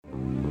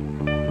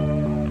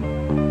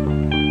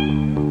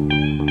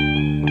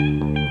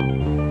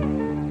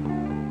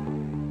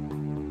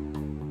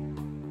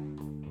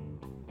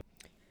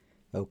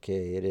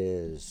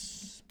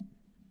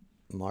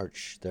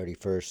March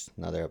 31st,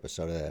 another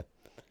episode of the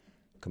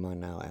Come On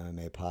Now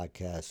MMA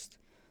podcast.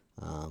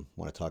 Want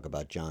to talk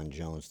about John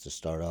Jones to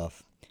start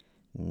off.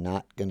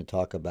 Not going to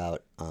talk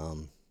about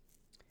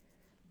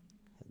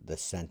the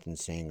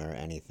sentencing or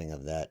anything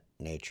of that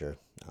nature.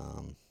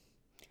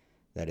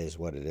 That is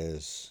what it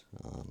is.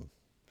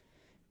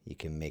 You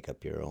can make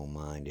up your own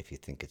mind if you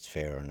think it's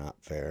fair or not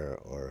fair,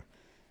 or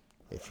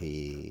if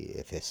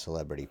his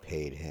celebrity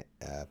paid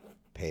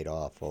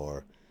off,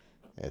 or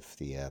if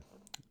the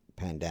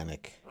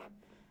pandemic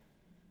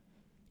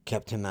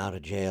kept him out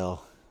of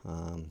jail.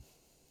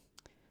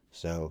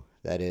 So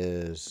that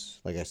is,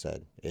 like I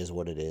said, is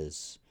what it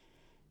is,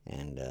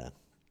 and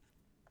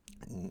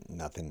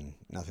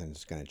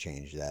nothing's going to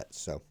change that.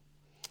 So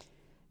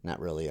not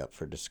really up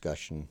for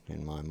discussion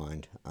in my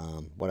mind.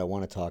 What I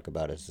want to talk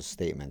about is the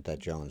statement that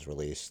Jones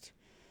released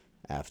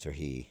after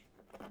he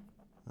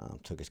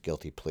took his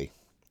guilty plea.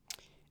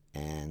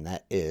 And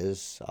that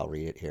is, I'll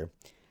read it here.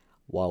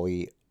 While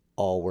we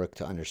all work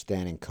to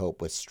understand and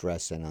cope with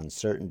stress and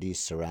uncertainties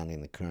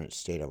surrounding the current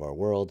state of our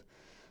world,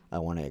 I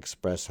want to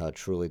express how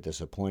truly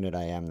disappointed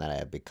I am that I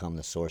have become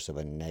the source of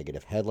a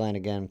negative headline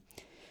again,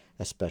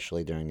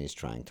 especially during these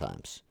trying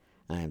times.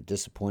 I am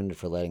disappointed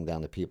for letting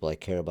down the people I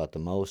care about the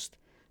most,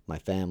 my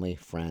family,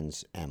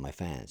 friends, and my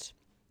fans.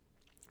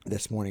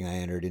 This morning I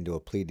entered into a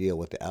plea deal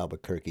with the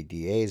Albuquerque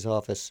DA's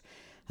office.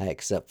 I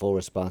accept full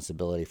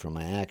responsibility for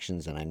my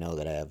actions, and I know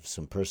that I have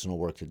some personal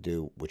work to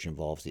do, which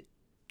involves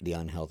the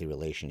unhealthy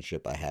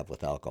relationship I have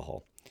with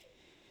alcohol.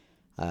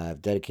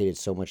 I've dedicated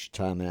so much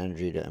time and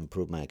energy to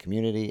improve my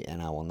community,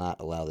 and I will not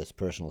allow this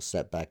personal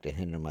setback to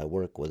hinder my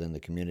work within the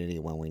community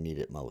when we need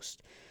it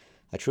most.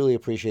 I truly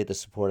appreciate the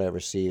support I've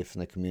received from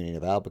the community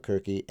of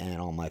Albuquerque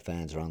and all my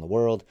fans around the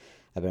world.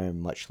 I very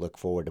much look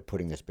forward to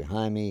putting this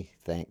behind me.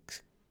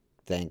 Thanks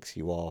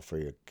you all for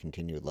your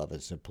continued love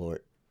and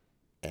support,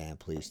 and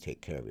please take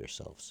care of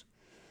yourselves.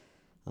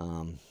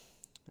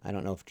 I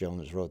don't know if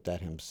Jones wrote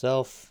that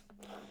himself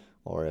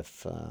or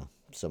if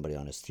somebody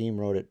on his team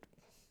wrote it.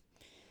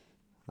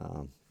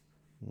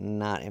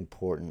 Not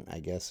important, I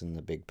guess, in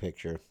the big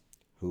picture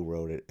who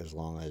wrote it, as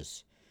long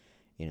as,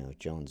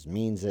 Jones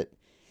means it,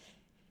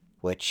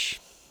 which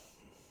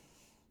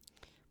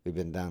we've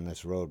been down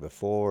this road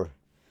before.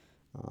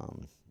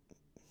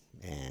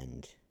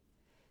 And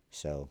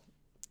so,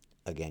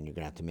 again, you're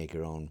going to have to make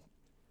your own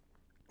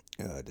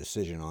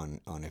decision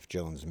on if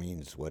Jones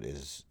means what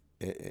is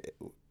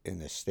in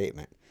this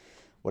statement.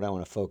 What I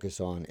want to focus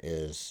on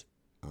is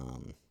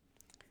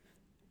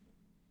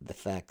the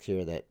fact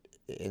here that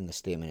in the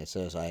statement it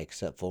says, I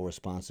accept full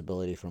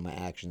responsibility for my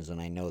actions,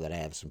 and I know that I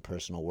have some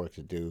personal work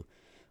to do,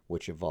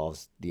 which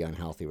involves the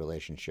unhealthy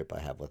relationship I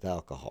have with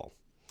alcohol.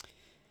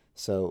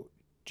 So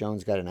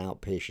Jones got an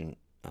outpatient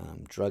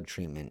drug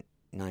treatment,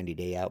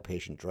 90-day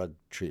outpatient drug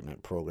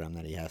treatment program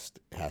that he has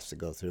to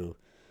go through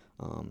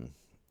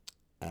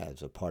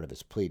as a part of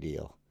his plea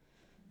deal.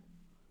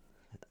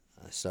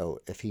 So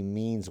if he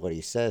means what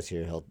he says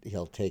here,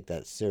 he'll take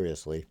that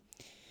seriously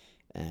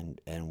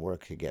and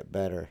work to get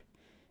better.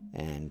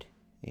 And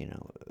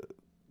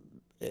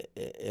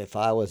if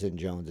I was in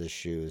Jones's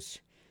shoes,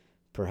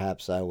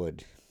 perhaps I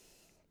would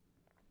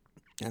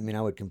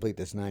complete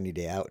this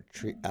 90-day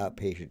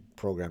outpatient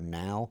program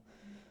now,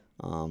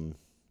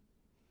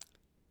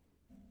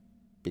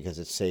 because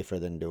it's safer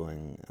than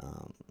doing.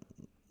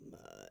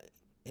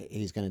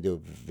 He's going to do a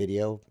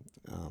video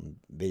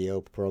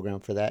program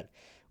for that,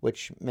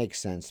 which makes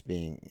sense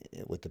being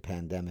with the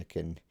pandemic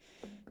and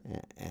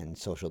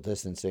social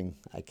distancing.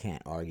 I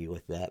can't argue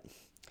with that.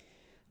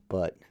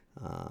 But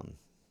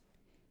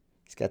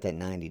he's got that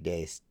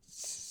 90-day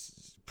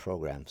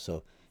program.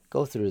 So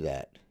go through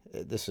that.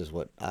 This is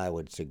what I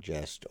would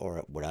suggest,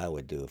 or what I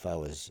would do if I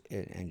was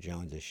in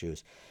Jones's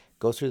shoes.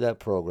 Go through that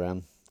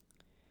program.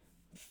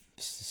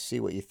 See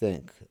what you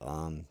think.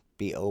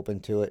 Be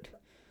open to it.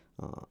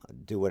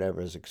 Do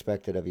whatever is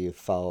expected of you.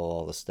 Follow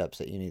all the steps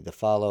that you need to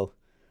follow.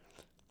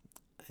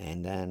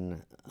 And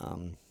then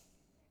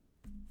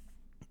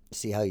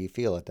see how you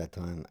feel at that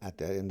time, at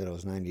the end of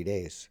those 90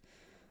 days.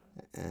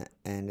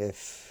 And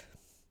if,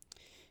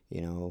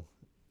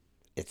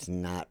 it's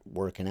not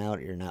working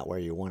out, you're not where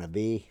you want to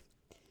be,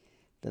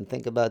 then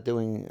think about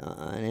doing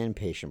an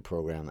inpatient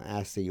program.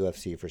 Ask the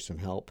UFC for some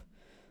help.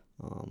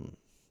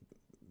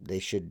 They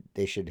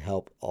should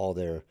help all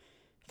their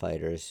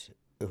fighters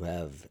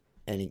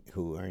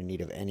who are in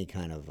need of any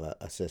kind of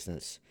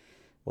assistance,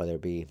 whether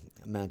it be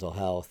mental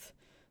health,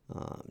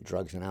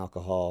 drugs and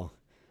alcohol,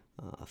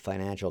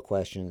 financial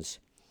questions,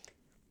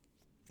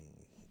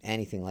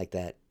 anything like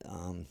that.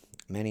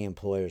 Many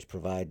employers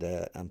provide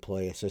the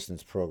employee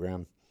assistance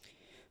program.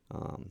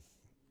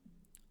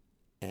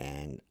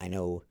 And I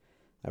know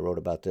I wrote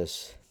about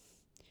this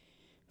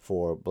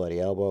for Bloody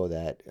Elbow,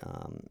 that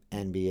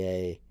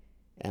NBA,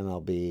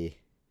 MLB,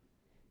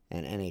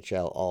 and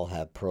NHL all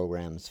have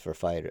programs for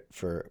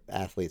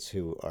athletes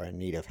who are in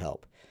need of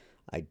help.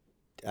 I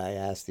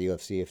asked the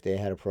UFC if they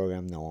had a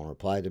program. No one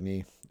replied to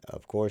me,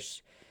 of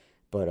course.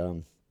 But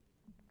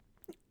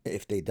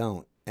if they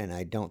don't, and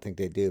I don't think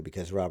they do,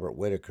 because Robert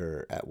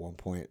Whitaker at one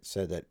point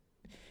said that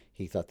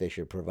he thought they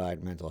should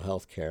provide mental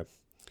health care.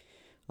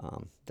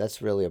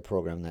 That's really a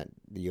program that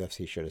the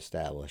UFC should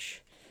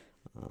establish.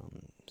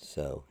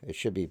 So it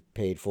should be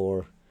paid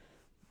for,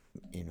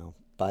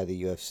 by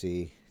the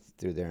UFC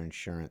through their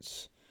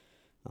insurance,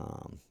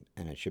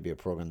 and it should be a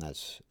program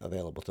that's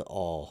available to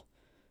all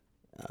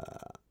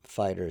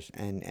fighters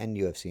and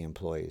UFC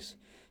employees.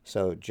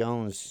 So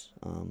Jones,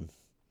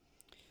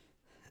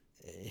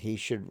 he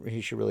should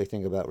really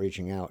think about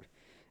reaching out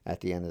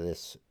at the end of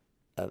this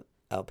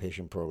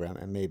outpatient program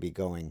and maybe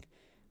going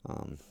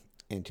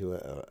into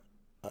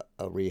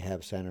a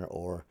rehab center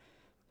or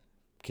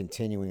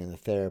continuing in the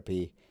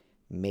therapy.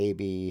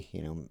 Maybe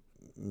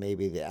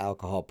maybe the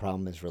alcohol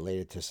problem is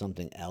related to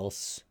something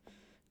else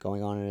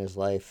going on in his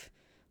life,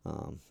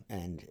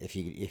 and if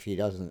he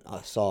doesn't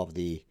solve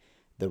the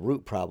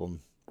root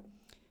problem,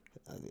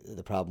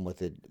 the problem with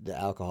the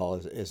alcohol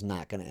is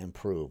not going to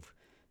improve,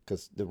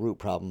 because the root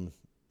problem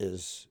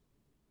is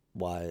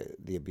why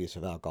the abuse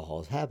of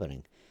alcohol is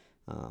happening.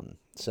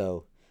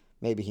 So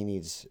maybe he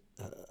needs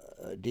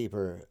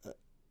deeper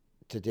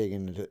to dig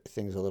into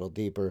things a little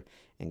deeper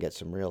and get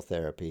some real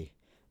therapy.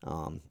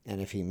 And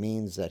if he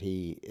means that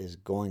he is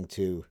going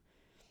to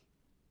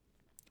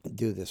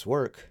do this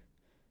work,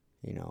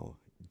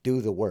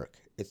 do the work.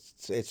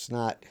 It's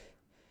not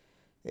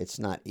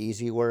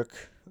easy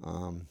work,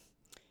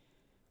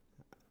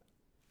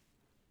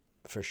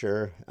 for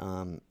sure.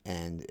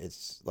 And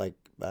it's like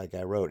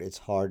I wrote, it's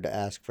hard to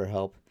ask for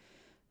help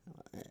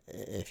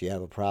if you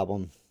have a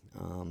problem.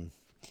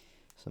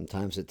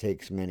 Sometimes it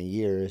takes many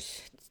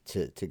years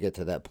to get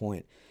to that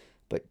point.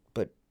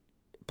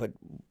 But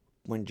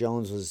when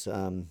Jones was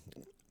in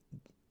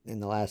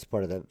the last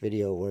part of that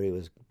video where he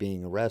was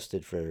being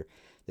arrested for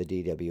the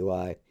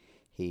DWI,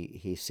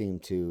 he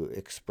seemed to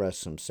express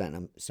some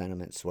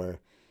sentiments where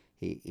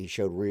he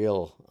showed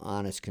real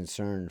honest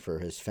concern for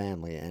his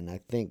family, and I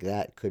think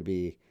that could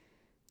be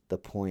the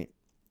point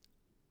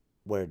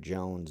where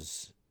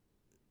Jones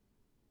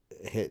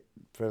hit,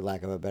 for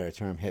lack of a better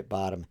term, hit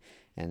bottom,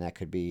 and that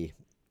could be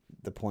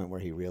the point where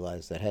he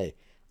realized that, hey,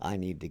 I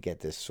need to get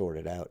this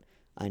sorted out.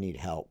 I need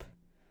help.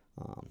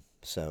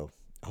 So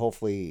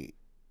hopefully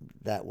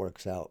that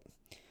works out.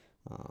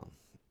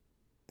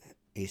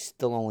 He's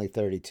still only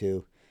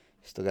 32.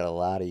 Still got a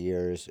lot of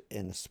years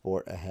in the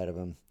sport ahead of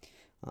him.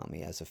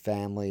 He has a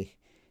family.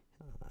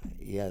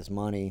 He has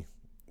money.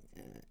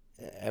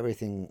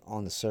 Everything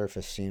on the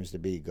surface seems to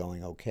be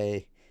going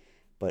okay.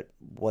 But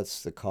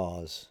what's the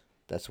cause?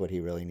 That's what he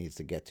really needs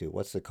to get to.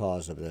 What's the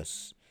cause of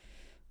this?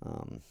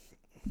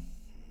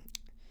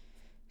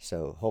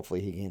 So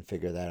hopefully he can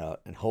figure that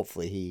out, and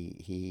hopefully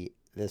he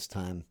this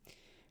time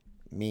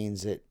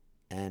means it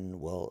and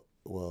will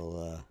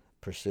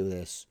pursue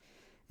this,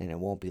 and it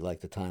won't be like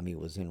the time he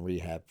was in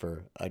rehab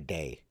for a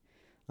day.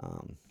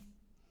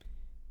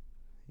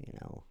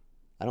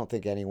 I don't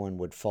think anyone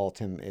would fault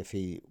him if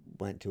he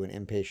went to an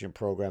inpatient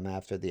program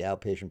after the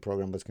outpatient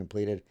program was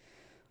completed.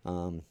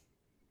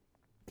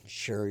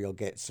 Sure, you'll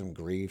get some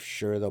grief.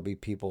 Sure, there'll be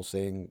people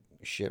saying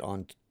shit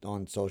on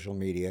social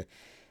media.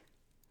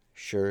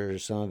 Sure,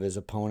 some of his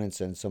opponents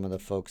and some of the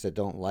folks that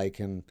don't like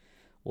him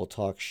will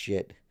talk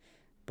shit.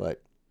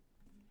 But,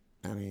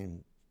 I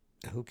mean,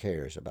 who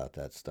cares about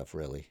that stuff,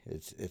 really?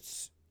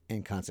 It's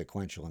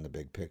inconsequential in the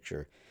big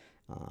picture.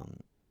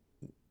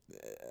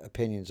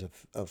 Opinions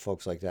of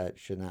folks like that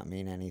should not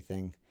mean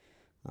anything.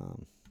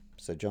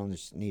 So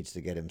Jones needs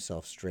to get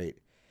himself straight.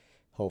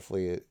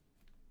 Hopefully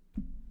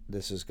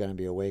this is going to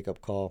be a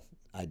wake-up call.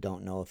 I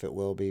don't know if it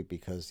will be,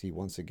 because he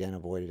once again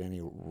avoided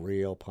any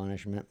real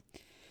punishment.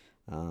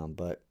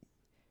 But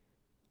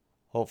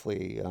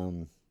hopefully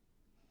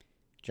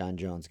John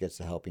Jones gets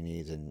the help he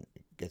needs and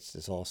gets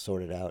this all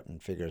sorted out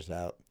and figures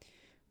out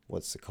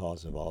what's the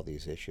cause of all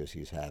these issues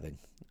he's having.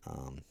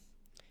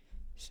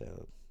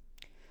 So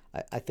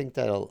I think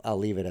that I'll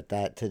leave it at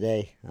that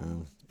today.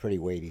 Pretty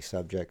weighty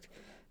subject.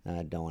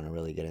 I don't want to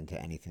really get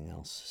into anything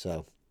else.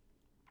 So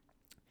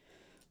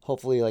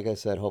hopefully, like I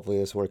said, hopefully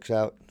this works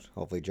out.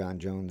 Hopefully John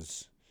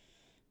Jones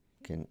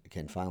can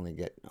finally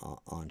get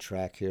on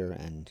track here,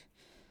 and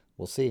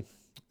we'll see.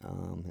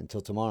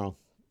 Until tomorrow,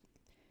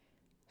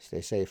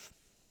 stay safe.